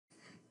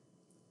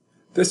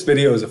This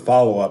video is a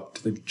follow-up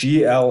to the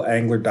GL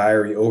Angler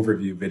Diary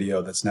overview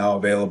video that's now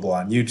available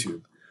on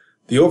YouTube.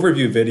 The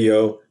overview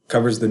video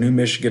covers the new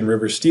Michigan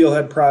River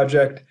Steelhead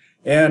Project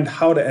and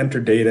how to enter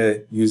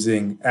data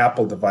using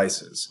Apple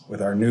devices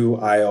with our new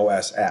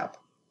iOS app.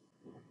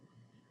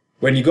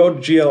 When you go to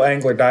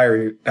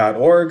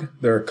glanglerdiary.org,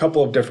 there are a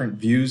couple of different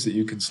views that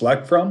you can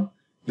select from.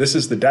 This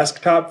is the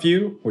desktop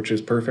view, which is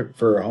perfect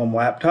for a home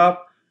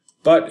laptop.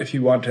 But if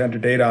you want to enter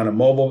data on a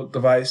mobile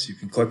device, you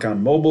can click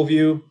on Mobile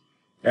View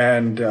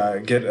and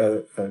get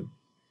a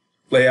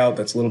layout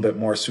that's a little bit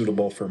more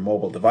suitable for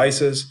mobile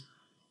devices.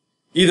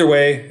 Either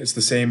way, it's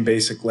the same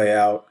basic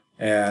layout,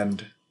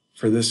 and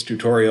for this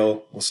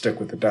tutorial, we'll stick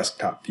with the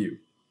desktop view.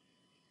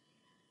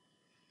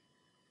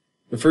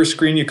 The first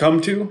screen you come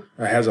to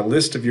has a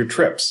list of your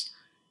trips.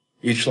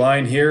 Each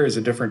line here is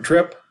a different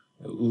trip.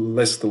 It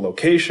lists the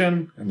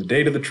location and the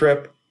date of the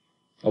trip,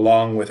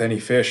 along with any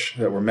fish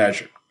that were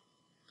measured.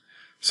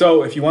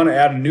 So if you want to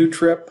add a new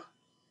trip,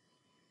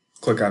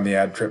 click on the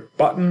Add Trip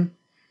button,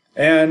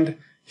 and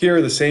here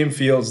are the same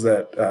fields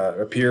that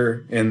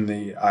appear in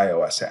the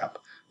iOS app.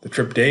 The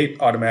trip date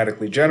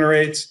automatically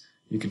generates.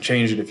 You can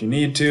change it if you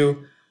need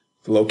to.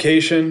 The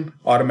location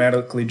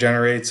automatically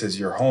generates as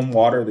your home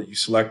water that you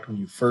select when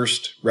you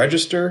first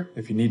register.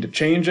 If you need to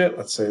change it,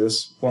 let's say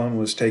this one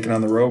was taken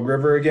on the Rogue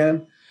River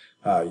again,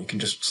 you can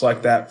just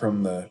select that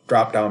from the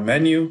drop-down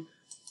menu.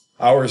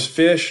 Hours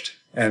fished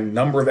and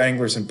number of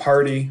anglers in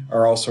party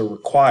are also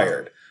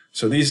required.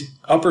 So these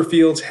upper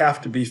fields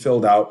have to be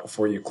filled out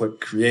before you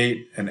click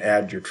Create and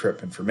add your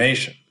trip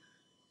information.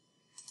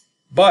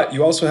 But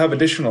you also have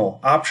additional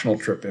optional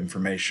trip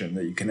information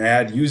that you can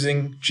add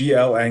using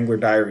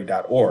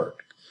glanglerdiary.org.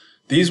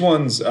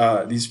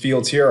 These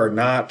fields here are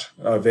not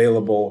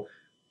available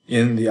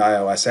in the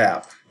iOS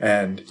app,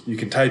 and you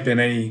can type in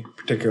any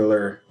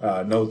particular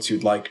notes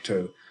you'd like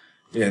to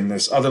in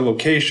this other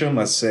location.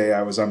 Let's say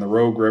I was on the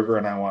Rogue River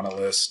and I want to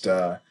list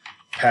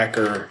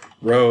Packer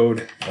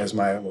Road as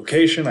my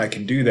location. I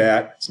can do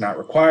that. It's not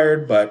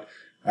required, but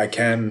I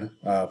can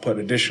put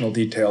additional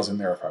details in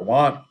there if I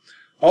want.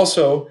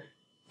 Also,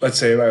 let's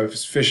say if I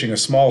was fishing a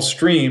small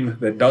stream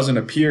that doesn't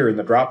appear in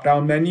the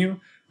drop-down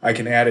menu, I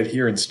can add it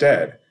here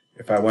instead.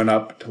 If I went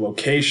up to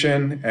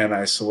location and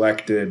I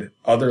selected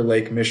other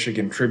Lake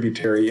Michigan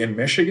tributary in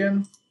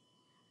Michigan,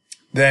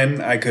 then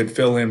I could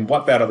fill in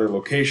what that other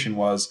location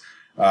was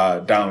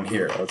down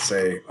here. Let's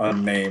say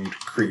unnamed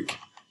creek.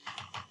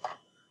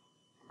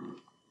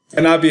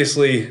 And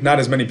obviously, not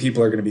as many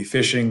people are going to be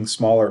fishing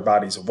smaller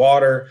bodies of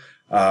water,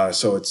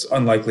 so it's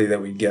unlikely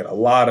that we'd get a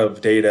lot of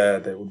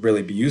data that would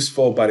really be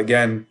useful. But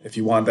again, if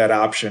you want that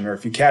option, or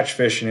if you catch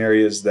fish in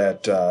areas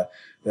that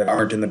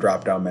aren't in the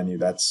drop-down menu,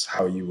 that's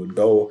how you would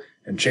go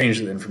and change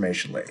the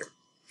information later.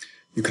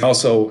 You can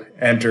also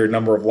enter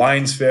number of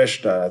lines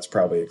fished. That's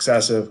probably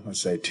excessive.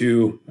 Let's say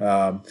 2.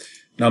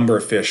 Number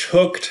of fish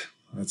hooked.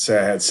 Let's say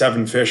I had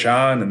 7 fish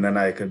on, and then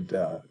I could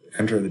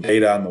enter the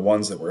data on the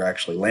ones that were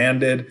actually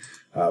landed.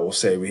 We'll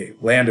say we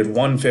landed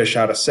 1 fish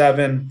out of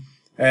 7,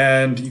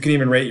 and you can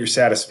even rate your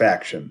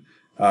satisfaction.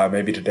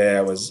 Maybe today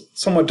I was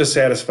somewhat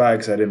dissatisfied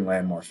because I didn't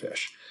land more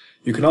fish.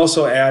 You can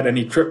also add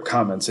any trip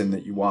comments in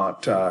that you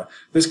want.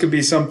 This could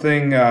be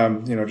something,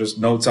 just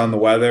notes on the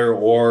weather,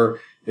 or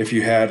if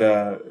you had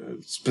a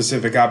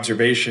specific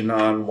observation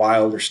on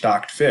wild or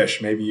stocked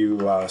fish. Maybe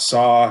you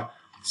saw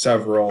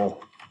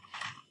several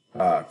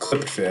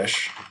clipped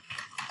fish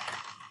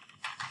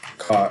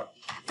caught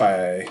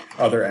by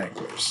other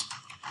anglers.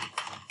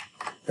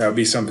 That would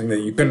be something that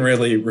you couldn't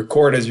really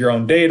record as your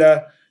own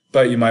data,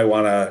 but you might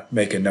want to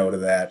make a note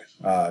of that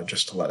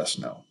just to let us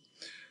know.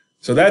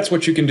 So that's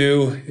what you can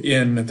do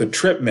in the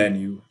trip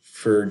menu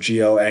for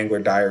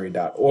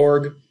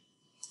glanglerdiary.org.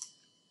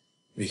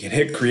 You can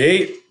hit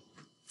Create,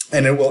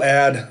 and it will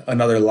add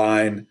another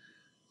line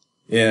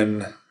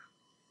in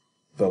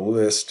the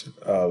list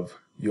of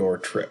your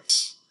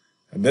trips.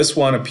 And this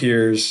one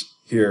appears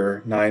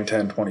here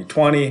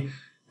 9/10/2020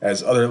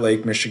 as other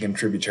Lake Michigan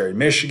tributary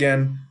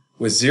Michigan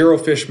with 0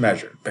 fish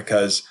measured,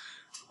 because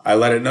I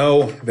let it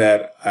know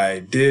that I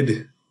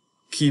did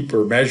keep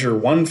or measure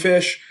 1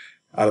 fish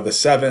out of the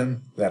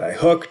 7 that I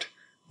hooked,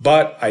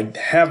 but I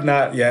have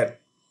not yet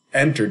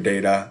entered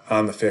data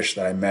on the fish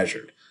that I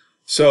measured.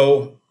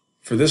 So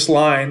for this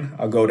line,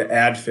 I'll go to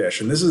Add Fish,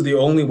 and this is the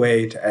only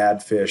way to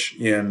add fish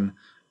in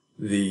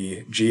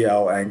the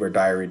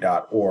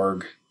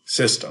glanglerdiary.org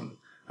system.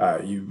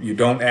 You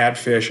don't add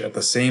fish at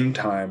the same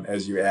time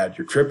as you add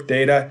your trip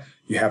data.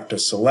 You have to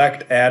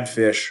select Add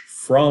Fish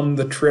from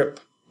the trip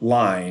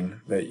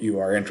line that you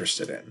are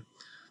interested in.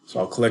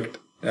 So I'll click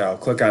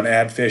on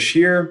Add Fish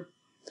here.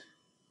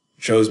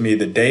 It shows me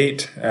the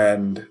date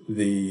and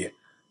the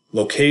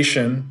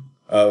location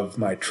of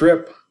my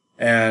trip,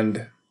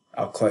 and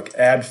I'll click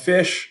Add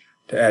Fish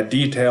to add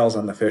details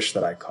on the fish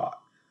that I caught.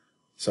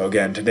 So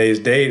again, today's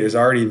date is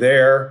already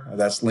there.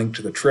 That's linked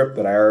to the trip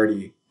that I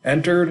already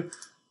entered.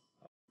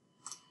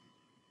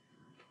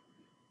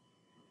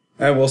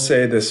 I will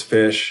say this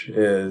fish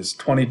is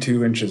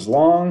 22 inches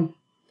long.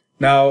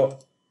 Now,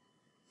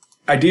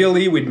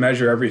 ideally, we'd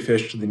measure every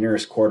fish to the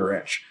nearest 1/4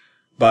 inch.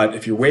 But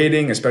if you're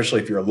waiting,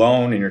 especially if you're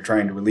alone and you're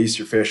trying to release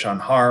your fish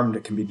unharmed,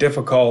 it can be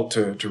difficult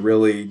to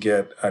really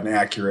get an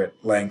accurate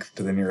length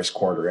to the nearest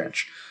quarter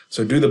inch.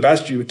 So do the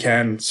best you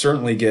can,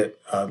 certainly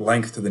get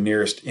length to the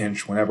nearest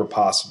inch whenever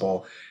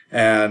possible.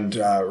 And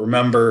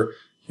remember,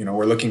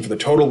 we're looking for the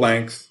total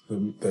length,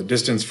 the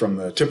distance from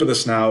the tip of the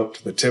snout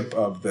to the tip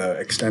of the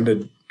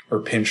extended or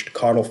pinched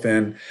caudal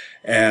fin.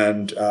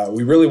 And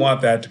we really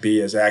want that to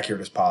be as accurate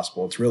as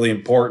possible. It's really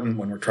important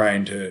when we're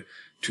trying to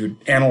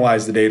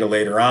analyze the data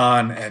later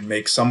on and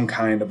make some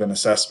kind of an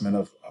assessment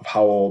of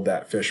how old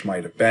that fish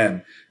might have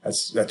been.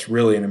 That's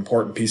really an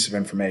important piece of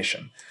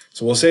information.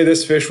 So we'll say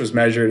this fish was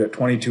measured at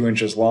 22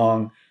 inches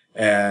long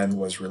and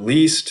was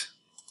released.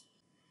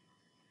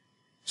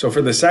 So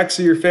for the sex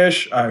of your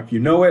fish, if you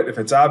know it, if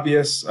it's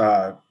obvious,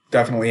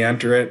 definitely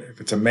enter it.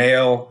 If it's a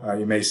male,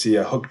 you may see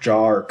a hook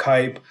jaw or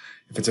kype.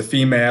 If it's a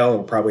female,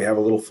 it'll probably have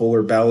a little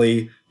fuller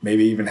belly,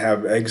 maybe even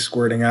have eggs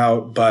squirting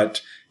out.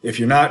 But if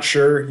you're not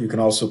sure, you can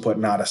also put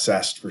not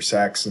assessed for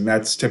sex. And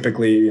that's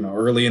typically,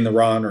 early in the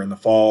run or in the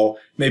fall,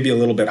 maybe a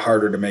little bit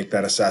harder to make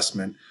that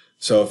assessment.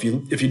 So if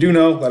you do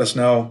know, let us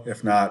know.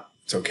 If not,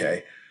 it's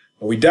okay.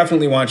 But we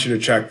definitely want you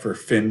to check for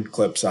fin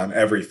clips on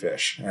every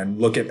fish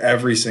and look at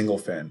every single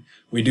fin.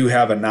 We do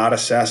have a not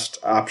assessed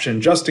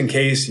option just in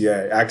case you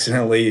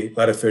accidentally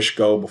let a fish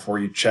go before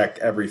you check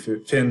every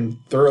fin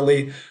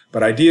thoroughly.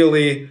 But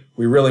ideally,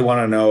 we really want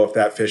to know if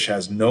that fish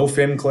has no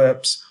fin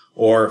clips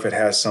or if it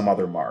has some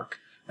other mark.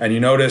 And you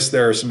notice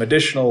there are some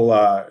additional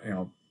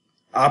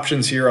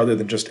options here other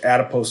than just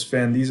adipose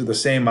fin. These are the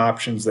same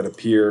options that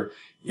appear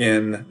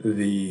in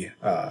the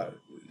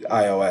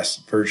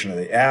iOS version of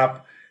the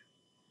app.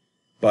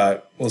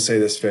 But we'll say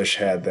this fish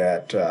had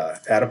that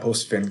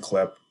adipose fin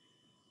clip.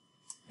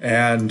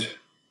 And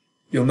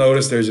you'll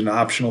notice there's an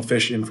optional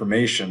fish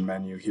information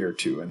menu here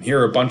too. And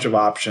here are a bunch of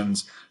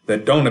options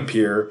that don't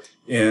appear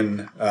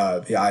in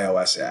the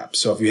iOS app.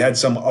 So if you had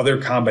some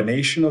other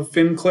combination of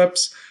fin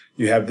clips,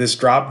 you have this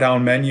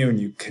drop-down menu and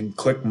you can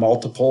click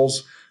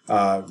multiples.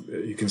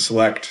 You can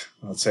select,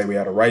 let's say we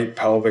had a right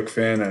pelvic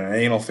fin and an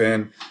anal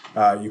fin.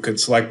 You could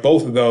select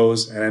both of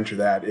those and enter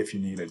that if you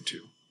needed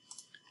to.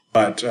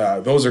 But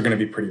those are going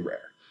to be pretty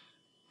rare.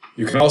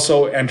 You can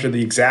also enter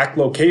the exact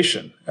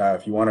location.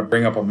 If you want to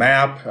bring up a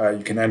map,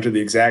 you can enter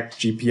the exact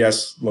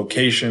GPS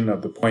location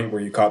of the point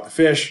where you caught the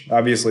fish.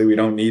 Obviously, we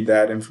don't need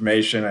that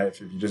information. If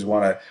you just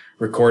want to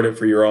record it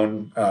for your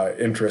own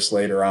interest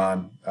later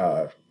on,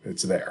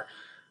 it's there.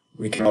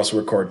 We can also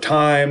record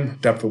time,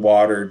 depth of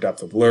water,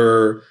 depth of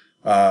lure,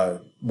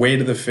 weight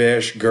of the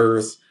fish,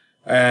 girth.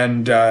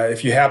 And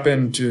if you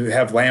happen to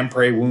have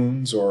lamprey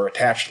wounds or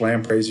attached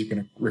lampreys, you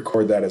can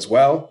record that as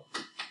well.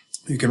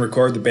 You can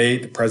record the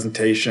bait, the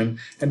presentation,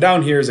 and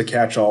down here is a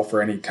catch-all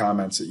for any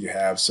comments that you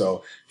have.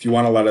 So if you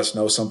want to let us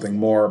know something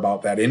more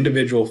about that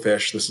individual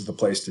fish, this is the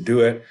place to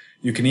do it.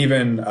 You can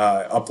even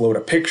upload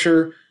a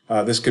picture.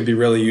 This could be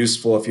really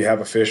useful if you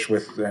have a fish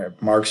with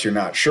marks you're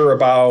not sure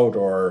about,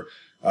 or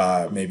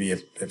maybe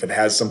if it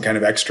has some kind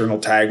of external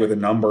tag with a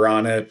number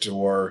on it,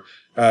 or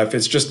if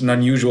it's just an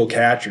unusual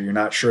catch or you're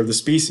not sure of the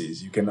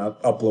species, you can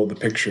upload the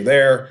picture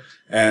there.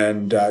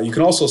 And you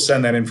can also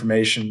send that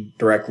information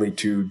directly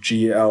to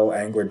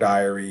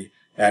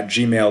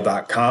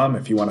glanglerdiary@gmail.com.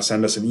 If you want to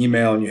send us an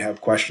email and you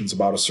have questions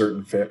about a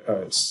certain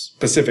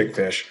specific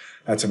fish,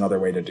 that's another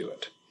way to do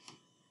it.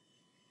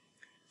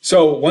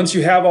 So once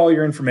you have all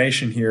your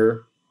information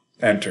here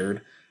entered,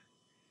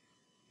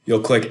 you'll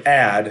click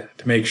Add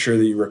to make sure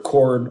that you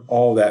record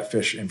all that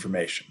fish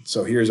information.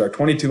 So here's our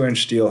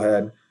 22-inch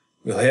steelhead.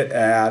 We'll hit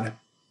Add.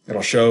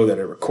 It'll show that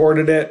it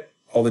recorded it.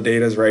 All the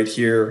data is right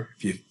here.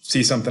 If you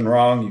see something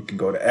wrong, you can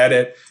go to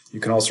Edit.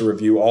 You can also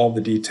review all the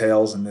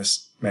details in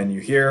this menu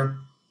here.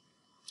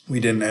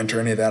 We didn't enter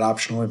any of that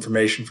optional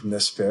information from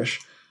this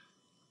fish.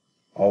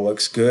 All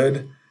looks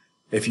good.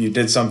 If you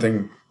did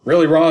something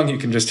really wrong, you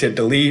can just hit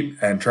Delete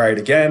and try it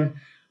again.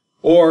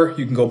 Or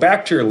you can go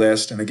back to your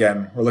list. And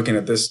again, we're looking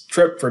at this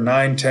trip for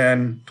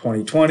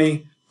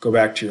 9/10/2020. Go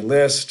back to your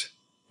list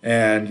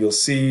and you'll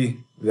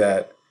see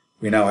that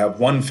we now have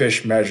one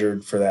fish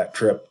measured for that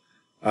trip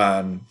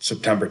on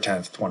September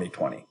 10th,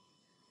 2020.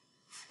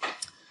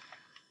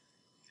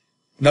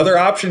 Another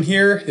option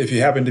here, if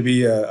you happen to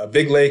be a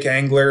big lake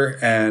angler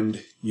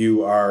and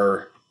you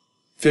are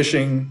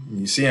fishing, and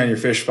you see on your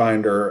fish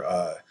finder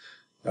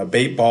a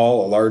bait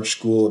ball, a large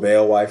school of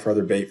ALY for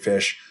other bait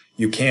fish,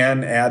 you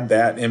can add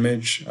that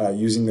image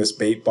using this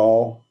bait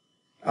ball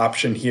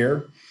option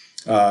here.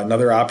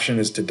 Another option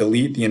is to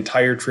delete the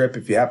entire trip.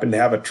 If you happen to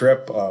have a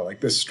trip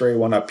like this stray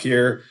one up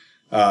here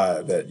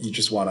that you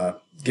just want to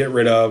get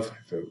rid of,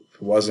 if it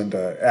wasn't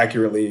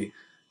accurately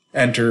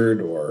entered,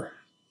 or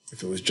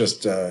if it was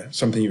just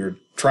something you were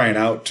trying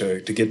out to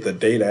get the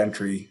data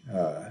entry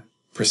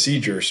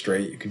procedure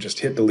straight, you can just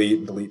hit delete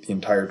and delete the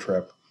entire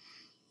trip.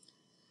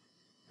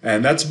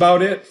 And that's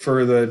about it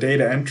for the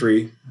data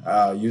entry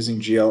using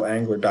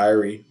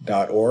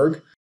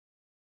glanglerdiary.org.